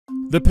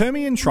The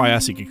Permian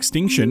Triassic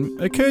extinction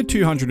occurred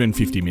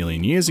 250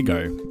 million years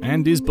ago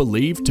and is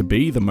believed to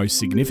be the most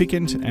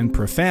significant and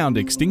profound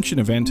extinction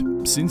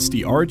event since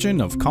the origin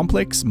of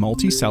complex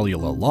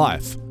multicellular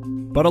life.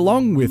 But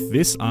along with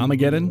this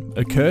Armageddon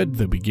occurred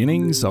the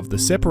beginnings of the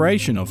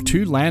separation of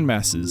two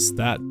landmasses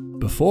that,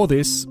 before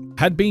this,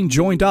 had been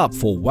joined up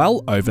for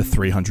well over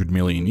 300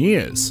 million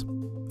years.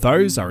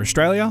 Those are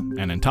Australia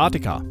and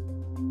Antarctica.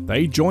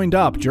 They joined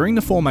up during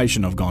the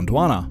formation of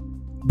Gondwana.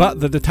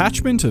 But the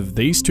detachment of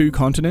these two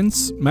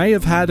continents may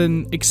have had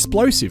an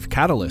explosive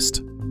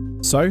catalyst.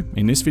 So,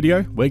 in this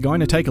video, we're going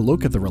to take a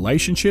look at the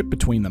relationship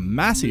between the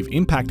massive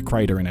impact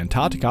crater in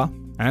Antarctica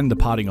and the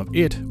parting of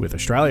it with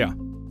Australia.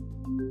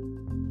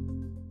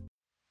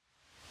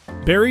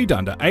 Buried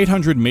under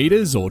 800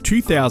 meters or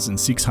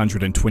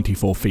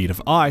 2,624 feet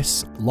of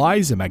ice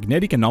lies a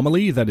magnetic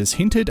anomaly that has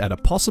hinted at a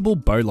possible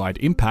bolide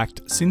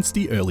impact since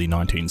the early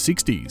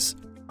 1960s.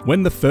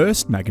 When the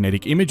first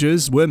magnetic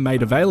images were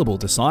made available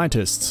to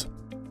scientists.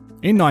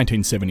 In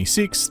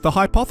 1976, the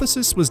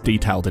hypothesis was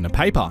detailed in a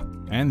paper,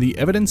 and the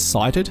evidence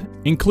cited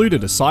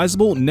included a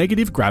sizable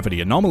negative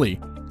gravity anomaly,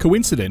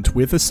 coincident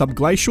with a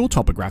subglacial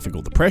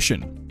topographical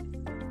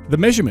depression. The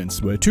measurements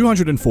were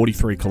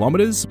 243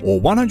 kilometers or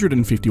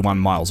 151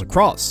 miles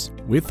across,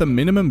 with a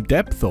minimum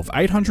depth of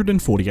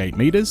 848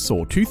 meters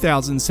or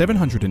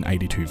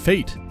 2,782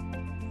 feet.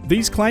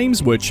 These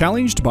claims were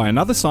challenged by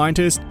another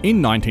scientist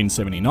in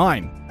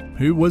 1979,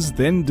 who was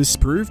then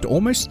disproved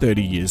almost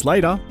 30 years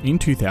later in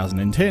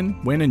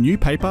 2010 when a new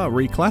paper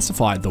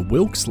reclassified the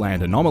Wilkes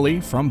Land anomaly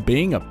from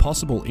being a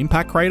possible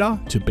impact crater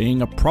to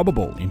being a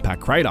probable impact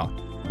crater,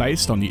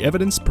 based on the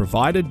evidence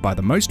provided by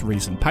the most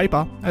recent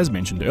paper as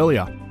mentioned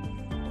earlier.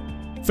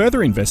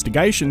 Further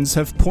investigations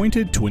have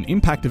pointed to an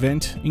impact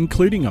event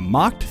including a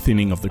marked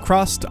thinning of the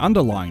crust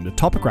underlying the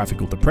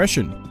topographical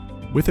depression,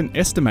 with an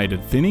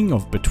estimated thinning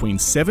of between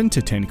 7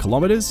 to 10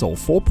 kilometers or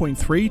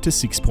 4.3 to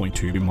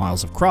 6.2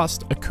 miles of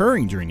crust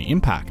occurring during the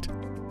impact.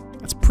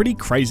 That's pretty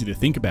crazy to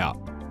think about.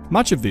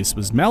 Much of this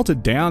was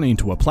melted down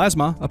into a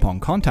plasma upon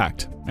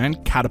contact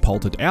and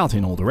catapulted out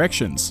in all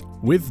directions,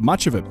 with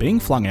much of it being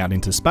flung out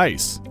into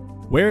space,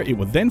 where it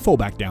would then fall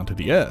back down to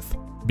the Earth,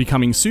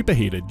 becoming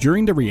superheated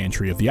during the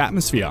re-entry of the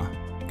atmosphere,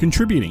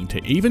 contributing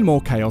to even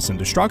more chaos and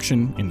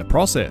destruction in the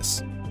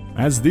process,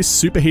 as this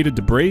superheated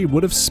debris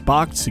would have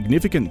sparked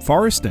significant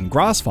forest and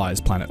grass fires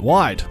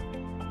planet-wide.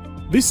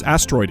 This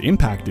asteroid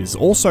impact is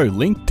also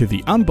linked to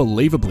the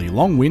unbelievably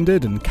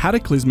long-winded and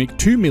cataclysmic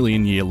 2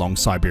 million year long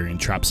Siberian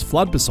Traps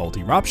flood basalt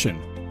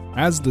eruption,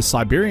 as the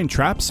Siberian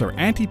Traps are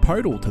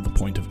antipodal to the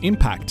point of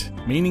impact,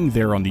 meaning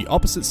they're on the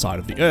opposite side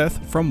of the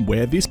Earth from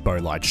where this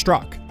bolide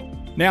struck.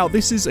 Now,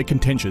 this is a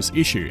contentious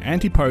issue.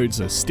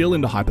 Antipodes are still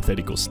in the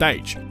hypothetical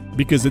stage,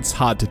 because it's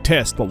hard to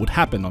test what would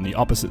happen on the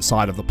opposite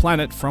side of the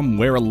planet from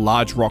where a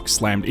large rock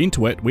slammed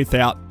into it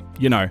without,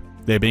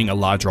 there being a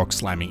large rock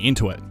slamming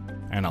into it,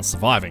 and us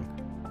surviving.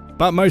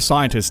 But most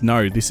scientists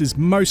know this is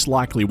most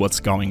likely what's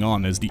going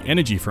on, as the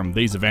energy from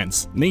these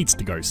events needs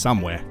to go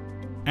somewhere.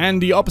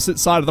 And the opposite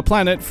side of the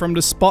planet from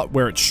the spot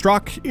where it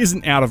struck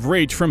isn't out of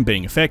reach from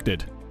being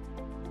affected.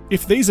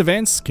 If these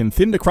events can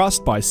thin the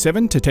crust by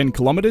 7 to 10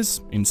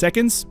 kilometers in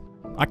seconds,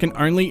 I can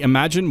only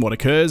imagine what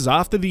occurs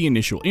after the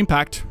initial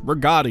impact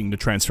regarding the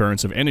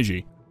transference of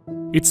energy.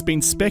 It's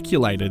been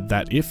speculated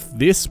that if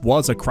this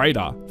was a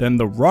crater, then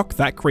the rock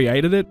that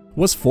created it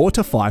was 4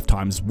 to 5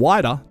 times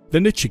wider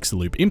than the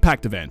Chicxulub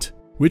impact event,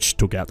 which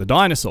took out the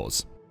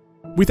dinosaurs.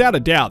 Without a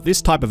doubt,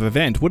 this type of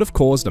event would have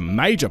caused a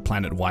major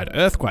planet-wide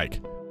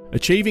earthquake,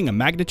 achieving a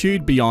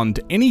magnitude beyond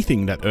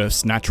anything that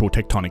Earth's natural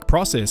tectonic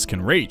process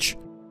can reach.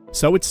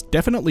 So it's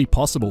definitely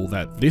possible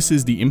that this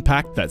is the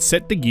impact that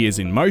set the gears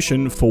in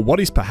motion for what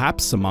is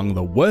perhaps among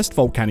the worst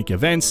volcanic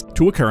events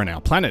to occur on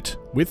our planet,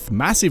 with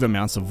massive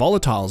amounts of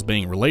volatiles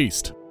being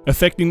released,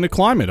 affecting the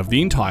climate of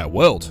the entire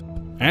world,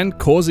 and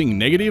causing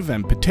negative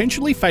and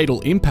potentially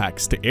fatal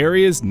impacts to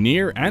areas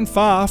near and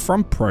far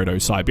from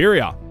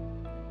Proto-Siberia.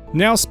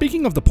 Now,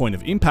 speaking of the point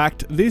of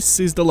impact, this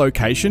is the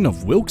location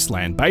of Wilkes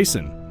Land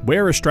Basin,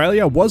 where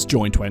Australia was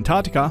joined to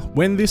Antarctica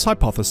when this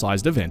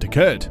hypothesized event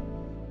occurred.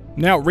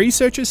 Now,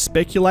 researchers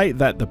speculate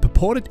that the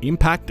purported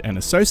impact and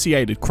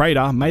associated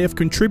crater may have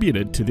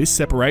contributed to this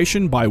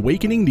separation by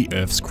weakening the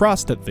Earth's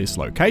crust at this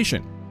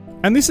location.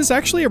 And this is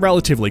actually a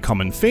relatively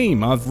common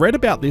theme. I've read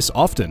about this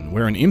often,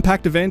 where an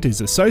impact event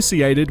is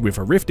associated with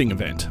a rifting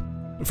event.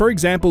 For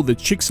example, the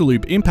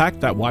Chicxulub impact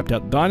that wiped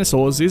out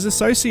dinosaurs is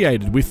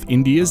associated with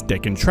India's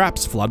Deccan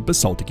Traps flood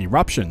basaltic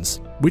eruptions,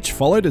 which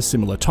followed a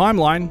similar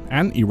timeline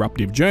and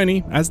eruptive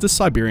journey as the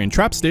Siberian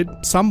Traps did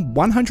some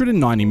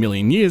 190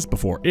 million years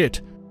before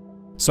it.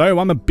 So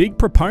I'm a big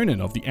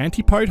proponent of the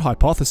antipode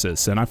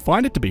hypothesis, and I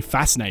find it to be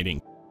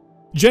fascinating.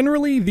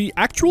 Generally, the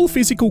actual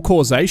physical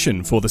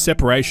causation for the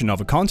separation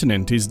of a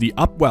continent is the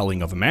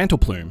upwelling of a mantle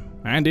plume,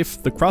 and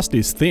if the crust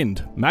is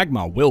thinned,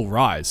 magma will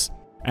rise.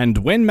 And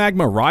when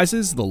magma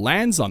rises, the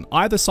lands on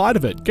either side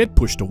of it get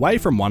pushed away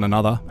from one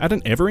another at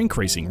an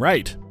ever-increasing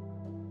rate.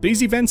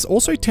 These events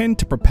also tend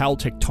to propel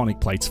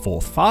tectonic plates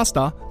forth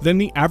faster than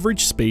the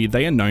average speed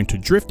they are known to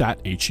drift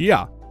at each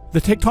year, The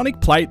tectonic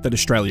plate that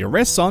Australia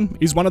rests on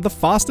is one of the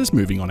fastest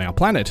moving on our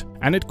planet,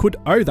 and it could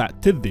owe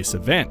that to this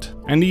event,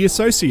 and the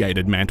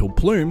associated mantle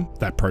plume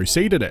that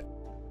preceded it.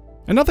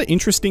 Another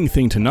interesting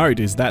thing to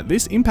note is that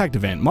this impact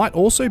event might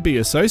also be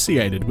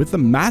associated with the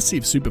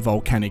massive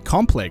supervolcanic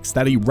complex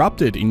that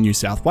erupted in New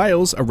South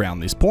Wales around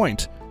this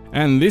point.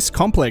 And this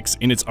complex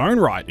in its own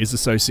right is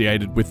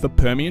associated with the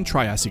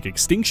Permian-Triassic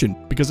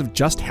extinction because of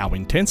just how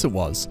intense it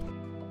was.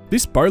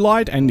 This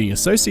bolide and the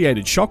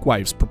associated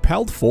shockwaves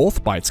propelled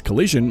forth by its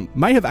collision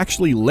may have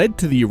actually led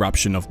to the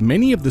eruption of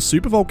many of the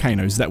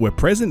supervolcanoes that were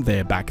present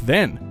there back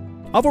then.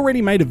 I've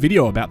already made a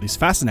video about this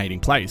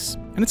fascinating place,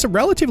 and it's a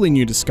relatively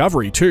new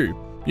discovery too.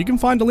 You can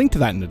find a link to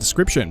that in the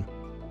description.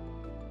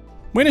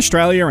 When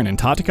Australia and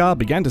Antarctica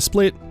began to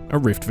split, a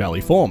rift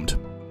valley formed,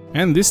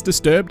 and this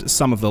disturbed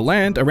some of the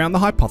land around the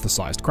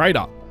hypothesized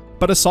crater.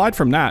 But aside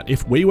from that,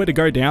 if we were to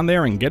go down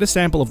there and get a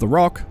sample of the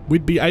rock,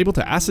 we'd be able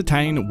to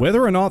ascertain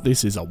whether or not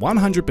this is a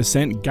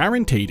 100%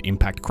 guaranteed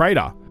impact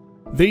crater.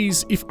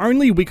 These "if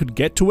only we could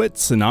get to it"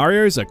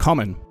 scenarios are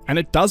common, and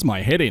it does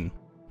my head in.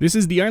 This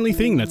is the only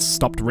thing that's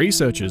stopped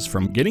researchers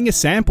from getting a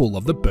sample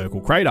of the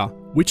Burckle crater,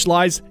 which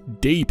lies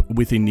deep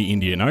within the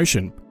Indian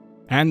Ocean.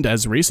 And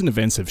as recent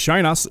events have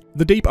shown us,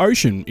 the deep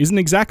ocean isn't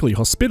exactly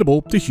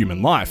hospitable to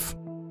human life.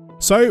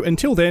 So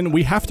until then,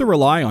 we have to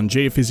rely on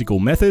geophysical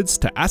methods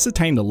to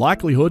ascertain the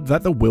likelihood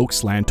that the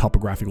Wilkes Land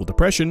topographical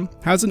depression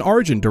has an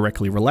origin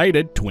directly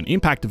related to an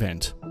impact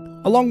event,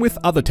 along with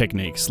other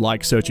techniques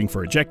like searching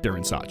for ejecta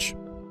and such.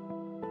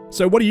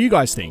 So what do you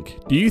guys think?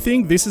 Do you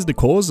think this is the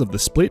cause of the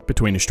split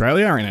between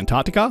Australia and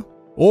Antarctica?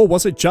 Or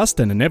was it just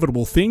an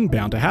inevitable thing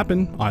bound to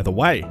happen either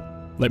way?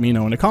 Let me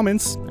know in the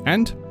comments,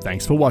 and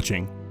thanks for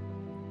watching.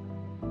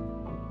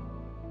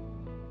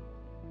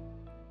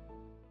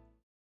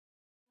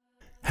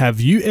 Have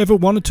you ever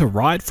wanted to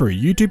write for a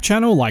YouTube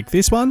channel like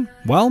this one?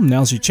 Well,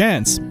 now's your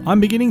chance.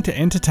 I'm beginning to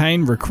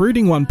entertain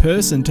recruiting one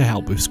person to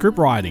help with script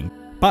writing.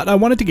 But I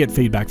wanted to get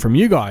feedback from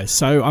you guys,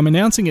 so I'm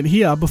announcing it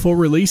here before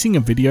releasing a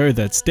video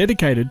that's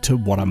dedicated to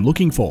what I'm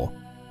looking for.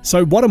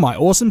 So what do my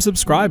awesome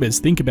subscribers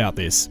think about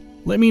this?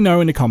 Let me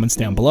know in the comments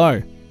down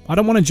below. I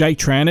don't want to Jake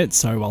Tran it,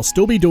 so I'll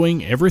still be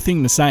doing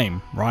everything the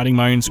same, writing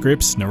my own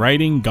scripts,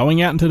 narrating,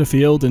 going out into the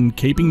field, and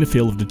keeping the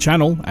feel of the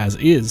channel as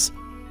is.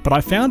 But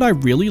I found I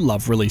really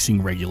love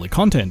releasing regular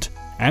content,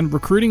 and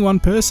recruiting one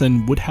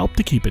person would help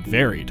to keep it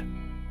varied.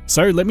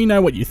 So let me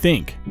know what you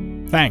think.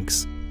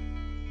 Thanks.